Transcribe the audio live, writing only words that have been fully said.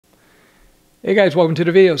Hey guys, welcome to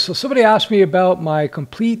the video. So somebody asked me about my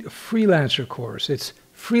complete freelancer course. It's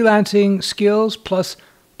freelancing skills plus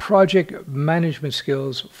project management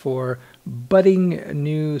skills for budding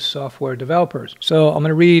new software developers. So I'm going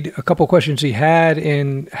to read a couple questions he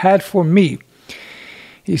had for me.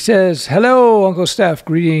 He says, "Hello, Uncle Stef.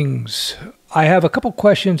 Greetings. I have a couple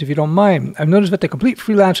questions if you don't mind. I've noticed that the complete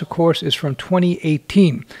freelancer course is from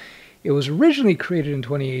 2018. It was originally created in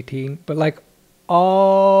 2018, but like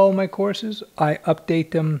all my courses, I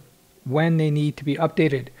update them when they need to be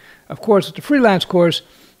updated. Of course, with the freelance course,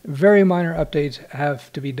 very minor updates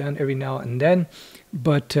have to be done every now and then,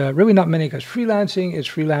 but really not many because freelancing is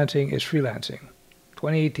freelancing is freelancing.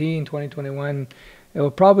 2018, 2021, it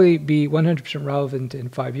will probably be 100% relevant in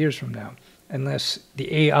 5 years from now, unless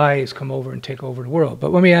the AIs come over and take over the world.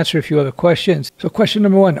 But let me answer a few other questions. So question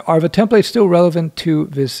number one, are the templates still relevant to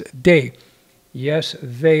this day? Yes,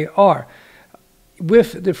 they are.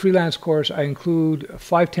 With the freelance course, I include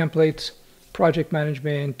 5 templates: project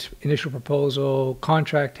management, initial proposal,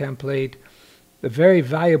 contract template, the very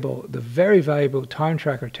valuable time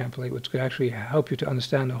tracker template, which could actually help you to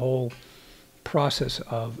understand the whole process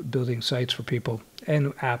of building sites for people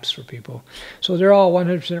and apps for people. So they're all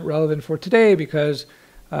 100% relevant for today because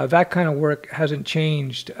that kind of work hasn't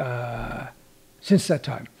changed since that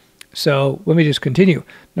time. So let me just continue.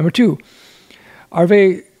 Number two, are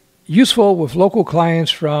they useful with local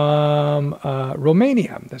clients from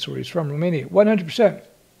Romania? That's where he's from, Romania. 100%.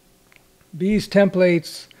 These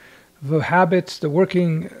templates, the habits, the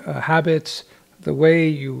working habits, the way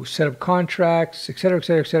you set up contracts, etc.,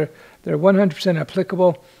 etc., etc., they're 100%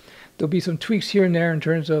 applicable. There'll be some tweaks here and there in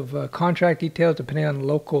terms of contract details depending on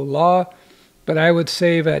local law, but I would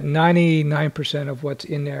say that 99% of what's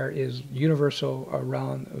in there is universal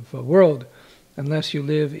around the world, unless you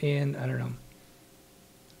live in, I don't know,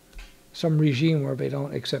 some regime where they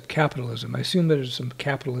don't accept capitalism. I assume there's some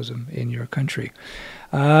capitalism in your country.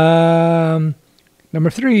 Number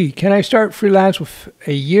three, can I start freelance with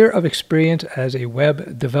a year of experience as a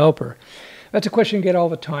web developer? That's a question you get all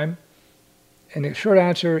the time. And the short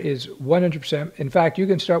answer is 100%. In fact, you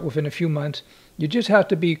can start within a few months. You just have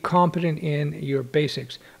to be competent in your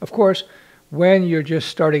basics. Of course, when you're just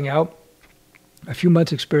starting out, a few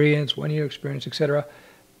months experience, 1 year experience, etc.,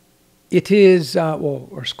 it is,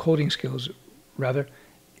 or coding skills, rather,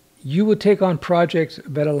 you would take on projects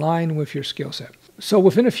that align with your skill set. So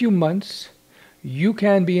within a few months, you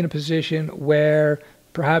can be in a position where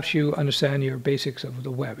perhaps you understand your basics of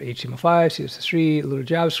the web, HTML5, CSS3, a little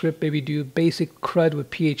JavaScript, maybe do basic CRUD with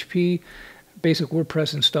PHP, basic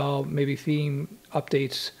WordPress install, maybe theme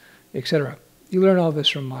updates, etc. You learn all this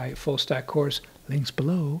from my full stack course, links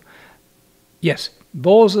below. Yes,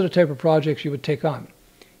 those are the type of projects you would take on.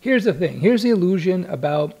 Here's the thing. Here's the illusion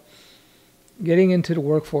about getting into the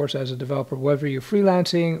workforce as a developer, whether you're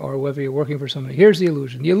freelancing or whether you're working for somebody. Here's the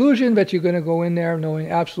illusion. The illusion that you're going to go in there knowing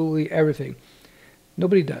absolutely everything.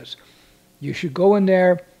 Nobody does. You should go in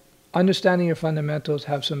there understanding your fundamentals,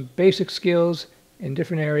 have some basic skills in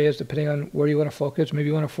different areas depending on where you want to focus. Maybe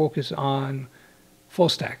you want to focus on full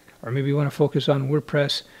stack, or maybe you want to focus on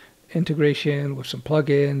WordPress integration with some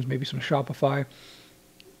plugins, maybe some Shopify.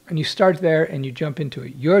 And you start there and you jump into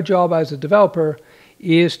it. Your job as a developer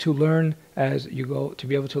is to learn as you go, to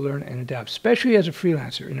be able to learn and adapt, especially as a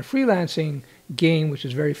freelancer. In a freelancing game, which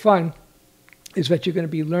is very fun, is that you're going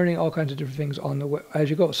to be learning all kinds of different things on the way as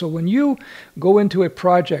you go. So when you go into a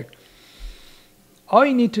project, all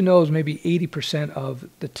you need to know is maybe 80% of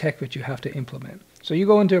the tech that you have to implement. So you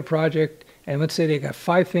go into a project and let's say they got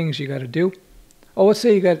 5 things you got to do. Oh, let's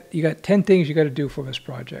say you got 10 things you got to do for this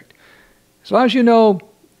project. As long as you know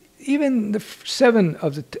even the 7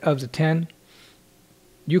 of the 10,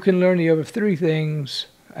 you can learn the other 3 things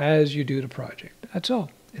as you do the project. That's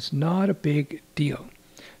all. It's not a big deal.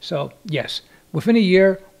 So yes, within a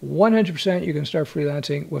year, 100% you can start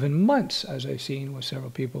freelancing. Within months, as I've seen with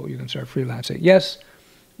several people, you can start freelancing. Yes,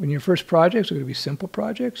 when your first projects are going to be simple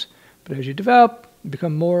projects, but as you develop, you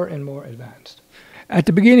become more and more advanced. At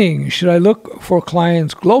the beginning, should I look for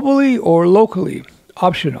clients globally or locally?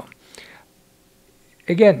 Optional.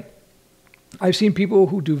 Again, I've seen people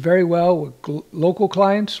who do very well with local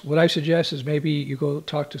clients. What I suggest is maybe you go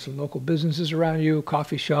talk to some local businesses around you,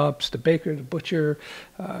 coffee shops, the baker, the butcher,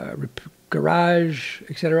 garage,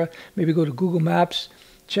 etc. Maybe go to Google Maps,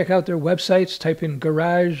 check out their websites, type in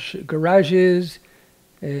garages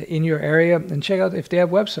in your area, and check out if they have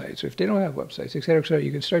websites, or if they don't have websites, etc., etc.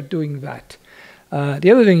 You can start doing that.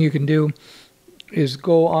 The other thing you can do is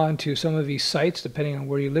go on to some of these sites, depending on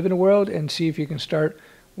where you live in the world, and see if you can start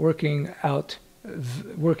working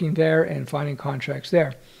there and finding contracts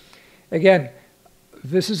there. Again,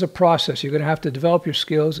 this is a process. You're going to have to develop your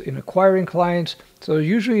skills in acquiring clients. So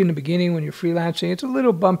usually in the beginning when you're freelancing, it's a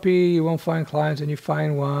little bumpy. You won't find clients, and you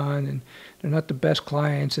find one, and they're not the best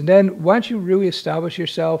clients. And then once you really establish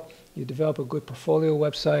yourself, you develop a good portfolio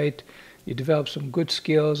website, you develop some good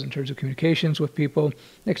skills in terms of communications with people.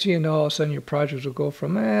 Next thing you know, all of a sudden your projects will go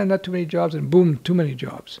from not too many jobs, and boom, too many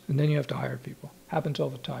jobs. And then you have to hire people. Happens all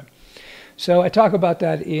the time. So I talk about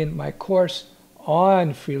that in my course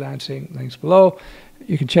on freelancing, links below.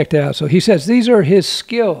 You can check that out. So he says these are his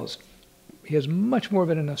skills. He has much more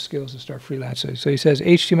than enough skills to start freelancing. So he says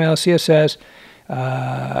HTML,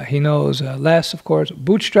 CSS, he knows less, of course,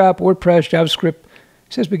 Bootstrap, WordPress, JavaScript.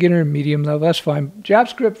 He says beginner, medium level, that's fine.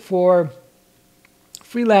 JavaScript for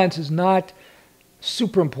freelance is not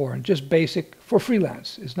super important, just basic for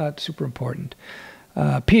freelance. It's not super important.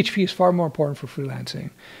 PHP is far more important for freelancing.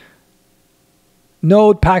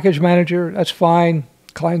 Node package manager, that's fine.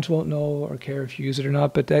 Clients won't know or care if you use it or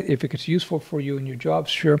not, but if it's useful for you in your job,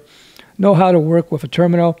 sure. Know how to work with a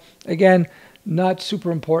terminal. Again, not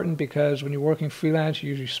super important, because when you're working freelance,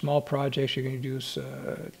 usually small projects, you're going to use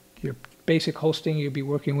your basic hosting you'll be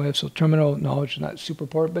working with, so terminal knowledge is not super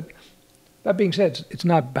important. But that being said, it's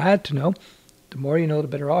not bad to know. The more you know, the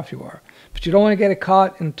better off you are. But you don't want to get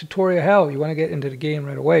caught in tutorial hell. You want to get into the game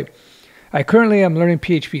right away. I currently am learning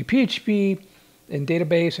PHP. PHP in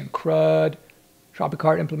database and CRUD, Tropic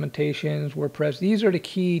Art implementations, WordPress. These are the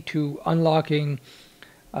key to unlocking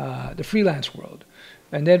the freelance world.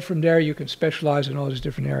 And then from there, you can specialize in all these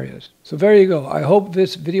different areas. So there you go. I hope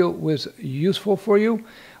this video was useful for you.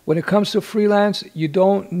 When it comes to freelance, you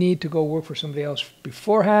don't need to go work for somebody else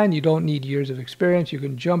beforehand. You don't need years of experience. You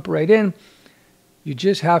can jump right in. You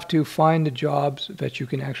just have to find the jobs that you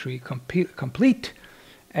can actually complete.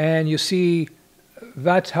 And you see,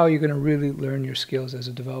 that's how you're going to really learn your skills as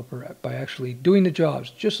a developer, by actually doing the jobs,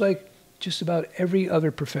 just like just about every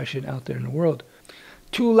other profession out there in the world.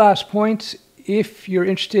 2 last points. If you're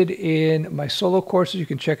interested in my solo courses, you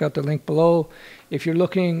can check out the link below. If you're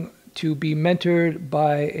looking to be mentored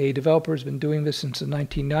by a developer who's been doing this since the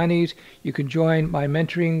 1990s, you can join my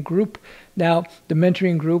mentoring group. Now, the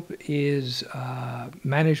mentoring group is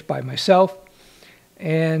managed by myself,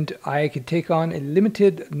 and I can take on a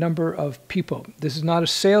limited number of people. This is not a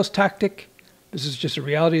sales tactic. This is just a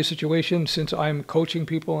reality of the situation. Since I'm coaching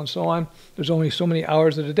people and so on, there's only so many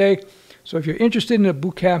hours of the day. So if you're interested in a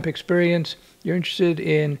bootcamp experience, you're interested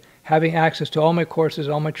in having access to all my courses,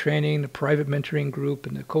 all my training, the private mentoring group,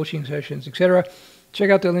 and the coaching sessions, etc.,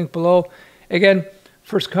 check out the link below. Again,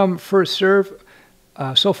 first come, first serve.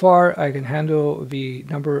 So far, I can handle the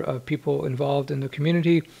number of people involved in the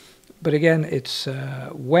community. But again, it's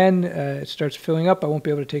when it starts filling up, I won't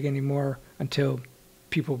be able to take any more until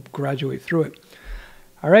people graduate through it.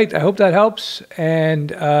 All right, I hope that helps.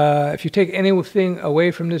 And if you take anything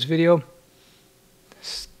away from this video,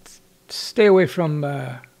 stay away from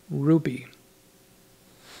Ruby.